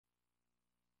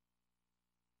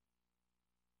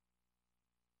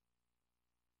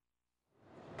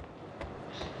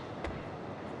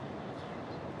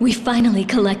We finally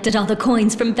collected all the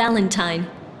coins from Valentine.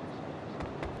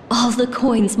 All the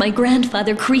coins my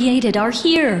grandfather created are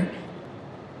here.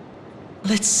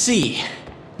 Let's see.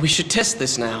 We should test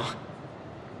this now.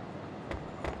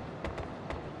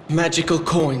 Magical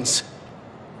coins.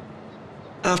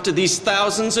 After these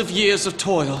thousands of years of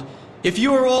toil, if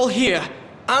you are all here,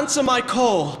 answer my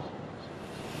call.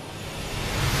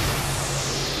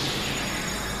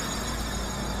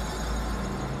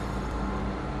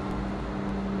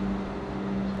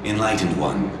 Enlightened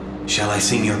One, shall I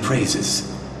sing your praises?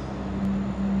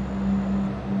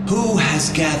 Who has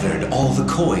gathered all the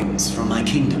coins from my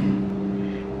kingdom?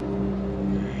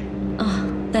 Ah,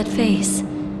 that face.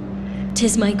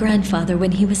 'Tis my grandfather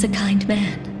when he was a kind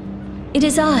man. It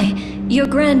is I, your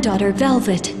granddaughter,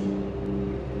 Velvet.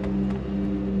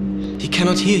 He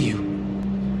cannot hear you.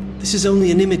 This is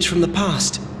only an image from the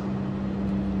past.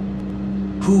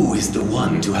 Who is the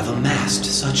one to have amassed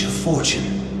such a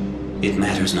fortune? It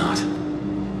matters not.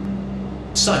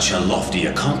 Such a lofty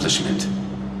accomplishment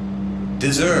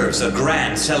deserves a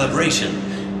grand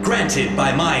celebration granted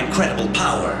by my incredible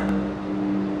power.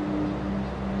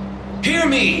 Hear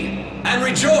me and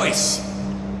rejoice!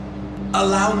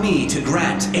 Allow me to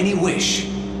grant any wish.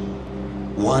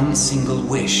 One single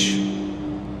wish.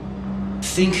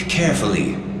 Think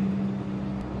carefully.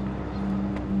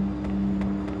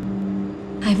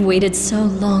 I've waited so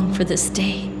long for this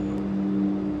day.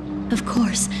 Of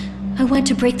course, I want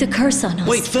to break the curse on us.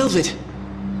 Wait, Velvet!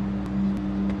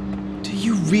 Do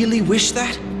you really wish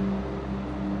that?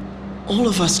 All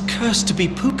of us cursed to be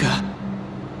Puka.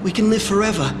 We can live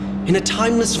forever in a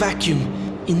timeless vacuum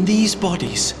in these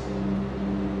bodies.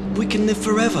 We can live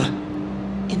forever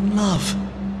in love,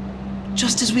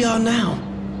 just as we are now.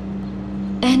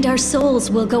 And our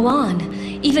souls will go on,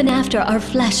 even after our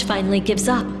flesh finally gives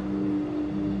up.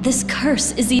 This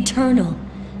curse is eternal,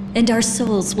 and our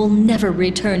souls will never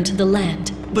return to the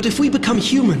land. But if we become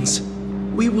humans,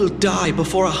 we will die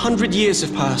before 100 years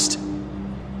have passed.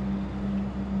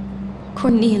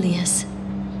 Cornelius,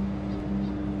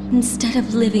 instead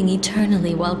of living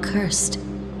eternally while cursed,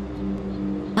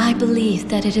 I believe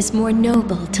that it is more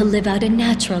noble to live out a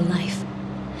natural life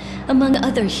among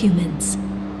other humans.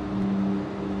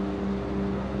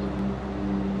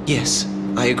 Yes,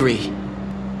 I agree.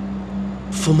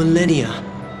 For millennia,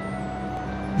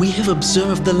 we have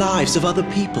observed the lives of other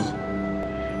people.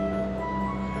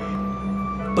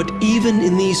 But even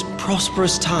in these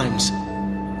prosperous times,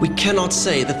 we cannot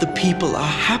say that the people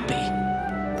are happy.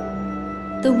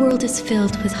 The world is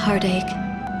filled with heartache,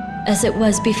 as it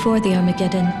was before the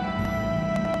Armageddon.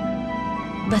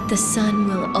 But the sun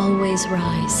will always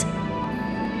rise.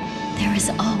 There is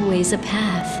always a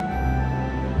path.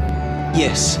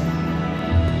 Yes.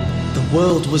 The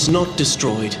world was not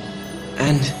destroyed,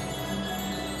 and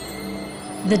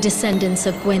the descendants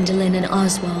of Gwendolyn and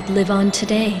Oswald live on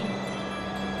today.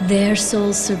 Their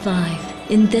souls survive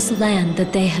in this land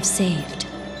that they have saved.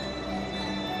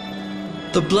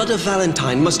 The blood of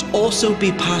Valentine must also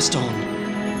be passed on.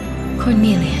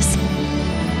 Cornelius.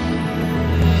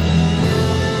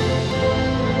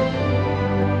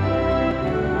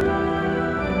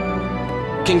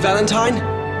 King Valentine,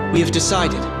 we have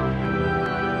decided.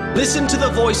 Listen to the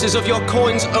voices of your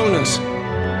coin's owners.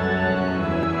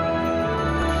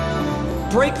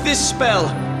 Break this spell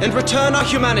and return our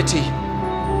humanity.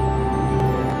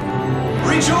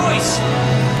 Rejoice!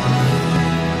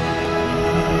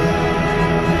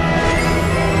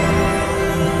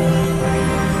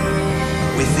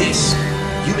 With this,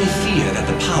 you may fear that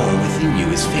the power within you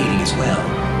is fading as well.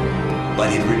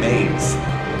 But it remains.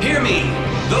 Hear me,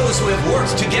 those who have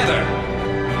worked together.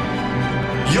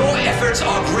 Your efforts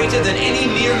are greater than any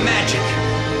mere magic.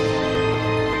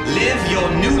 Live your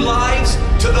new lives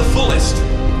to the fullest.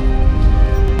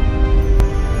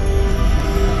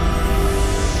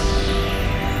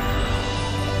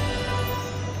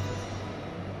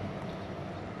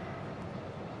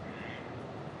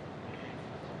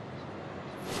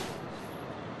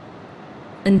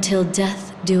 Until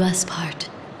death do us part.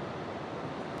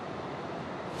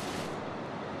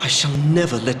 I shall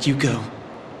never let you go.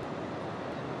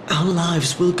 Our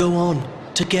lives will go on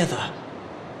together.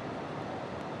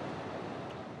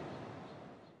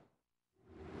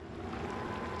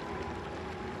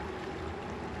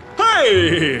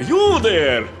 Hey, you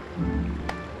there!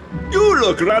 You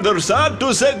look rather sad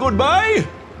to say goodbye.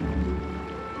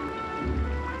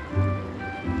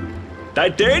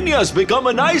 Titania's become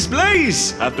a nice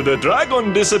place after the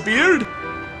dragon disappeared.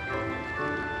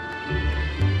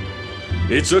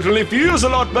 It certainly feels a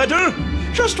lot better.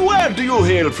 Just where do you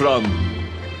hail from?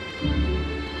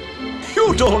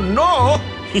 You don't know?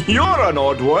 You're an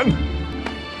odd one.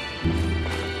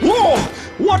 Whoa!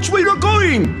 Watch where you're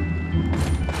going!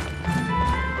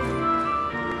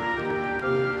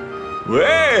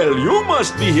 Well, you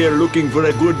must be here looking for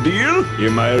a good deal,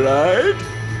 am I right?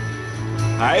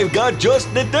 I've got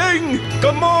just the thing!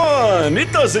 Come on!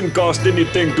 It doesn't cost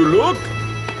anything to look!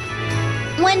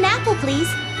 One apple, please.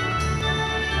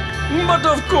 But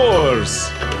of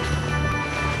course!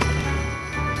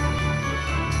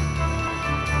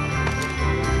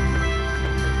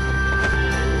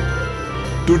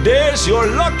 Today's your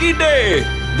lucky day!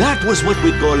 That was what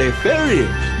we call a fairy.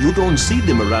 You don't see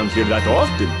them around here that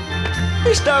often.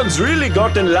 This town's really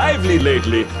gotten lively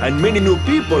lately, and many new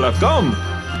people have come.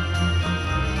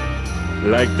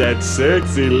 Like that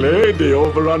sexy lady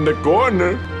over on the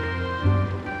corner.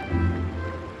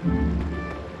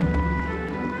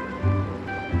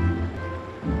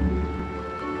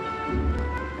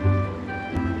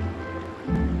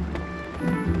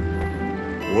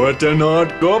 What an odd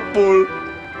couple.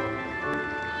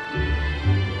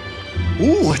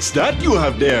 Ooh, what's that you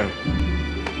have there?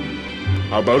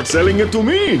 How about selling it to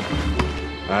me?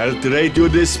 I'll trade you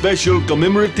this special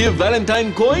commemorative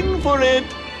Valentine coin for it.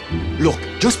 Look,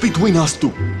 just between us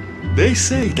two. They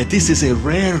say that this is a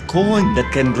rare coin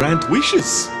that can grant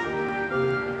wishes.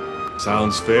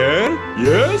 Sounds fair,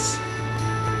 yes?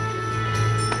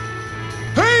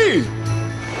 Hey!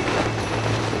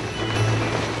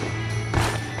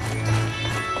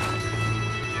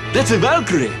 That's a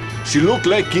Valkyrie. She looked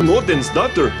like King Odin's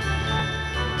daughter.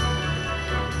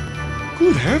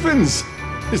 Good heavens!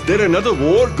 Is there another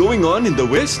war going on in the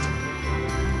West?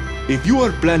 If you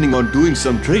are planning on doing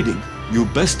some trading, you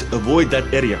best avoid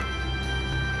that area.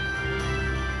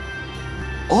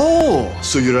 Oh,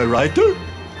 so you're a writer?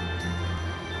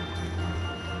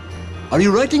 Are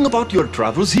you writing about your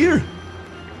travels here?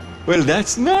 Well,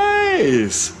 that's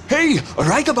nice. Hey,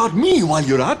 write about me while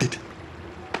you're at it.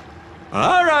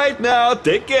 All right now,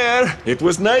 take care. It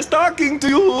was nice talking to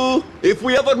you. If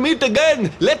we ever meet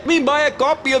again, let me buy a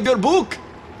copy of your book.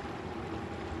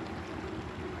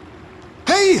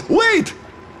 Hey, wait!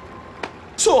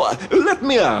 So, let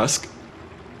me ask,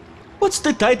 what's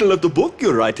the title of the book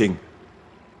you're writing?